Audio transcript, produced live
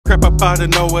Crept up out of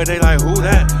nowhere, they like, who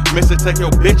that? Mister, take your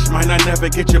bitch, might not never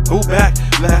get your boo back.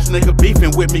 Last nigga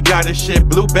beefing with me, got his shit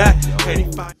blew back.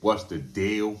 85. What's the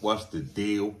deal? What's the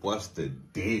deal? What's the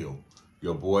deal?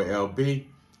 Your boy LB,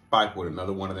 back with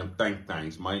another one of them thank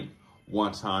things, mate.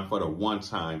 One time for the one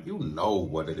time. You know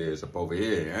what it is up over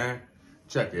here, eh?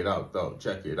 Check it out, though.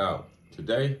 Check it out.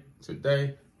 Today,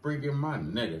 bringing my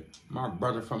nigga, my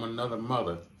brother from another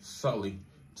mother,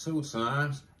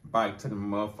 Sully2x, back to the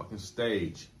motherfucking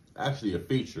stage. Actually a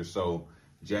feature, so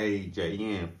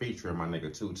JN featuring my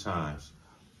nigga 2 times.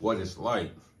 What it's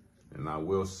like, and I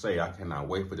will say I cannot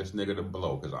wait for this nigga to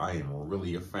blow, because I am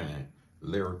really a fan.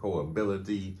 Lyrical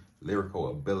ability,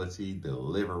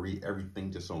 delivery, everything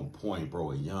just on point,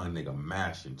 bro. A young nigga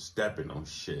mashing, stepping on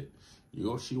shit. You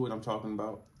go see what I'm talking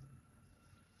about?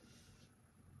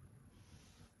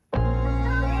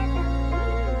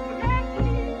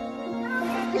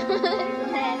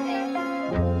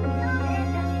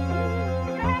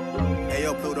 Hey,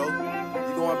 yo, Pluto,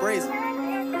 you going brazen?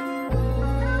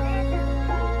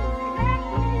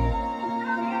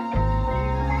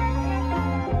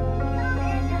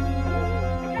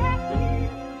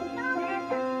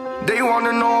 They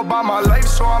wanna know about my life,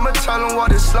 so I'ma tell them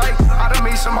what it's like. I done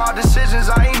made some hard decisions,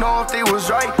 I ain't know if they was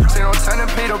right. Say no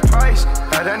tenant pay the price.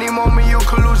 At any moment you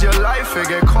could lose your life and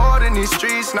get caught in these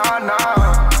streets,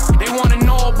 nah. They wanna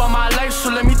know about my life, so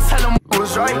let me tell them it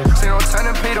was right. Say no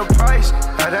tenant pay the price.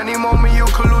 At any moment you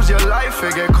could lose your life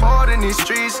and get caught in these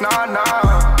streets, nah.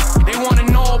 They wanna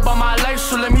know about my life,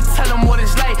 so let me tell them what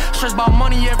it's like. Stress about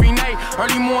money every night,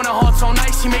 early morning, hearts on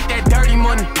ice, he make that dirty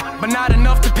money. But not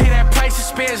enough to pay that price, to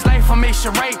spare his life, I make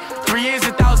sure right. 3 years,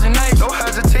 1,000 nights. No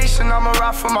hesitation, I'ma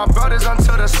ride for my brothers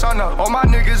until the sun up. All my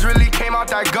niggas really came out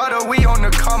that gutter, we on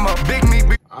the come up. Big me,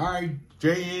 big. Alright,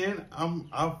 JN,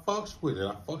 I fucks with it.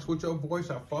 I fucks with your voice,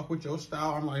 I fuck with your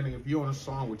style. I'm like, nigga, if you on a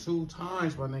song with 2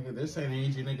 times, my nigga, this ain't an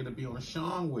easy nigga to be on a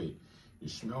song with. You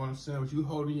smell what I'm saying? But you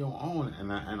holding your own,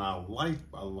 and I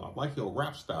like your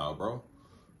rap style, bro.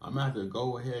 I'm gonna have to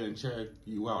go ahead and check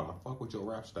you out. I fuck with your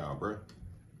rap style, bro.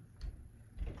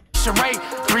 Right,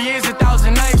 3 years,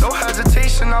 1,000 nights. No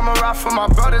hesitation, I'ma ride for my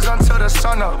brothers until the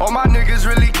sun up. All my niggas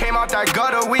really came out that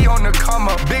gutter, we on the come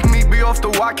up. Big me be off the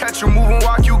walk, catch you moving,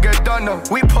 walk, you get done up.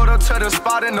 We put up to the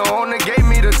spot and the owner gave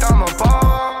me the thumb up.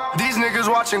 Oh, these niggas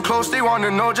watching close, they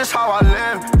wanna know just how I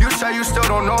live. You say you still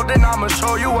don't know, then I'ma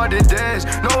show you what it is.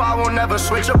 No, I will never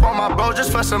switch up on my bro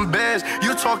just for some biz.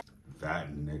 You talk.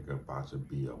 That nigga about to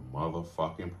be a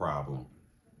motherfucking problem.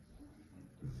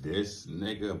 This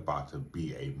nigga about to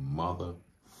be a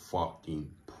motherfucking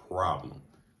problem.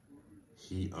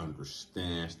 He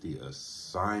understands the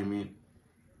assignment.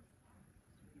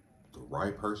 The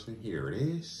right person, here it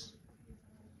is.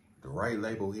 The right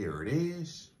label, here it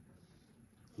is.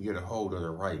 He get a hold of the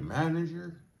right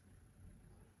manager.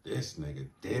 This nigga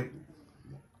did.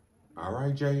 All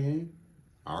right, JN.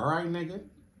 All right, nigga.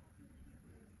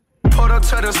 Put up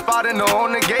to the spot and the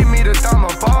owner gave me the thumb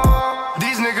up. Oh,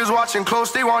 these niggas watching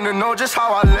close, they wanna know just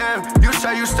how I live. You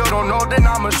say you still don't know, then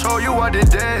I'ma show you what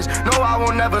it is. No, I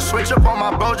will never switch up on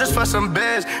my bro just for some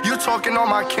biz. You talking on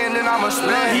my kin, then I'ma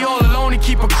split. He all alone, he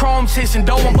keep a chrome chasing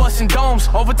dough and busting domes.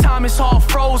 Over time it's all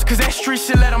froze, cause that street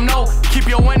shit let him know. Keep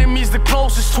your enemies the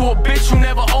closest to a bitch you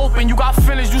never open. You got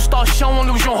feelings, you start showing,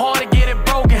 lose your heart to get it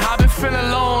broken. I've been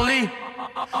feeling lonely.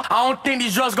 I don't think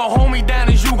these drugs gon' hold me down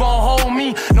as you gon' hold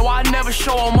me. No, I never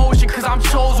show emotion cause I'm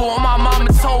chosen what my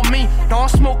mama told me. No, I'm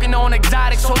smoking on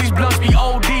exotic, so these blunts be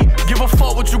OD. Give a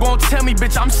fuck what you gon' tell me,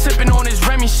 bitch, I'm sipping on this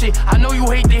Remy shit. I know you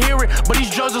hate to hear it, but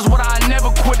these drugs is what I never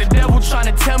quit. The devil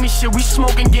tryna tell me shit, we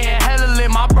smoking, getting hella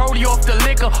lit. My brody off the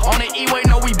liquor, on the E-way,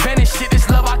 no we been in shit. This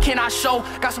love I cannot show,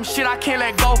 got some shit I can't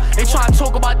let go. They tryna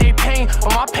talk about their pain,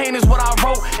 but my pain is what I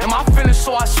wrote. And my feelings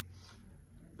so I...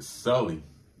 Sully.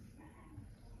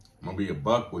 I'm gonna be a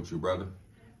buck with you, brother.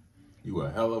 You a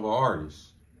hell of an artist.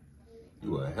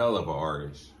 You a hell of an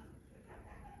artist.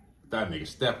 That nigga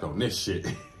stepped on this shit.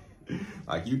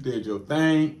 Like you did your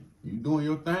thing. You doing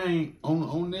your thing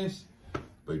on this.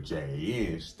 But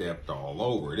JN stepped all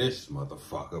over this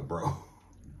motherfucker, bro.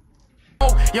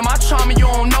 Yeah, my charmer, you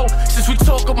don't know. Since we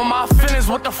talk about my feelings,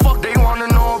 what the fuck? They wanna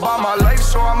know about my life,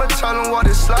 so I'ma tell them what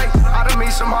it's like. I done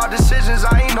made some hard decisions,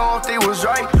 I ain't know if they was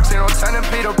right. Say no tenant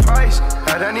pay the price.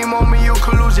 At any moment you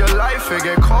could lose your life and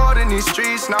get caught in these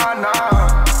streets, nah.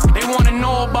 They wanna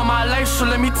know about my life, so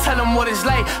let me tell them what it's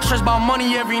like. Stress about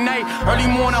money every night, early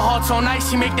morning, hearts on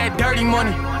ice, he make that dirty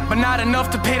money. But not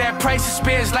enough to pay that price, to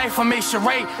spare his life, I make sure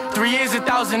right. 3 years,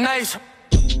 1,000 nights.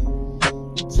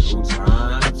 2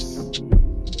 times.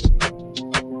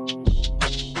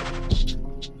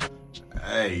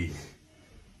 Hey,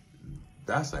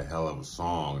 that's a hell of a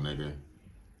song, nigga.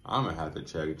 I'm gonna have to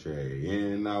check Jay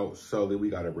in and out. Sully, we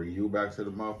gotta bring you back to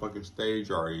the motherfucking stage.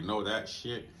 You already know that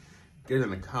shit. Get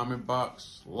in the comment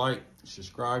box, like,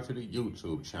 subscribe to the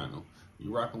YouTube channel.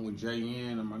 You rocking with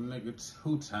JN and my nigga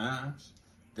 2 times.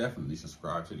 Definitely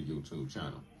subscribe to the YouTube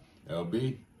channel.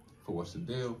 LB, for what's the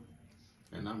deal?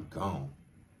 And I'm gone.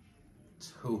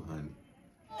 200.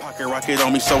 Pocket rocket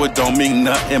on me, so it don't mean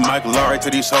nothing. Mike Laurie to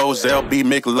these hoes, LB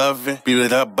McLovin. Beat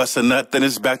it up, bust a nut, then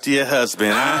it's back to your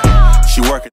husband, huh? She working.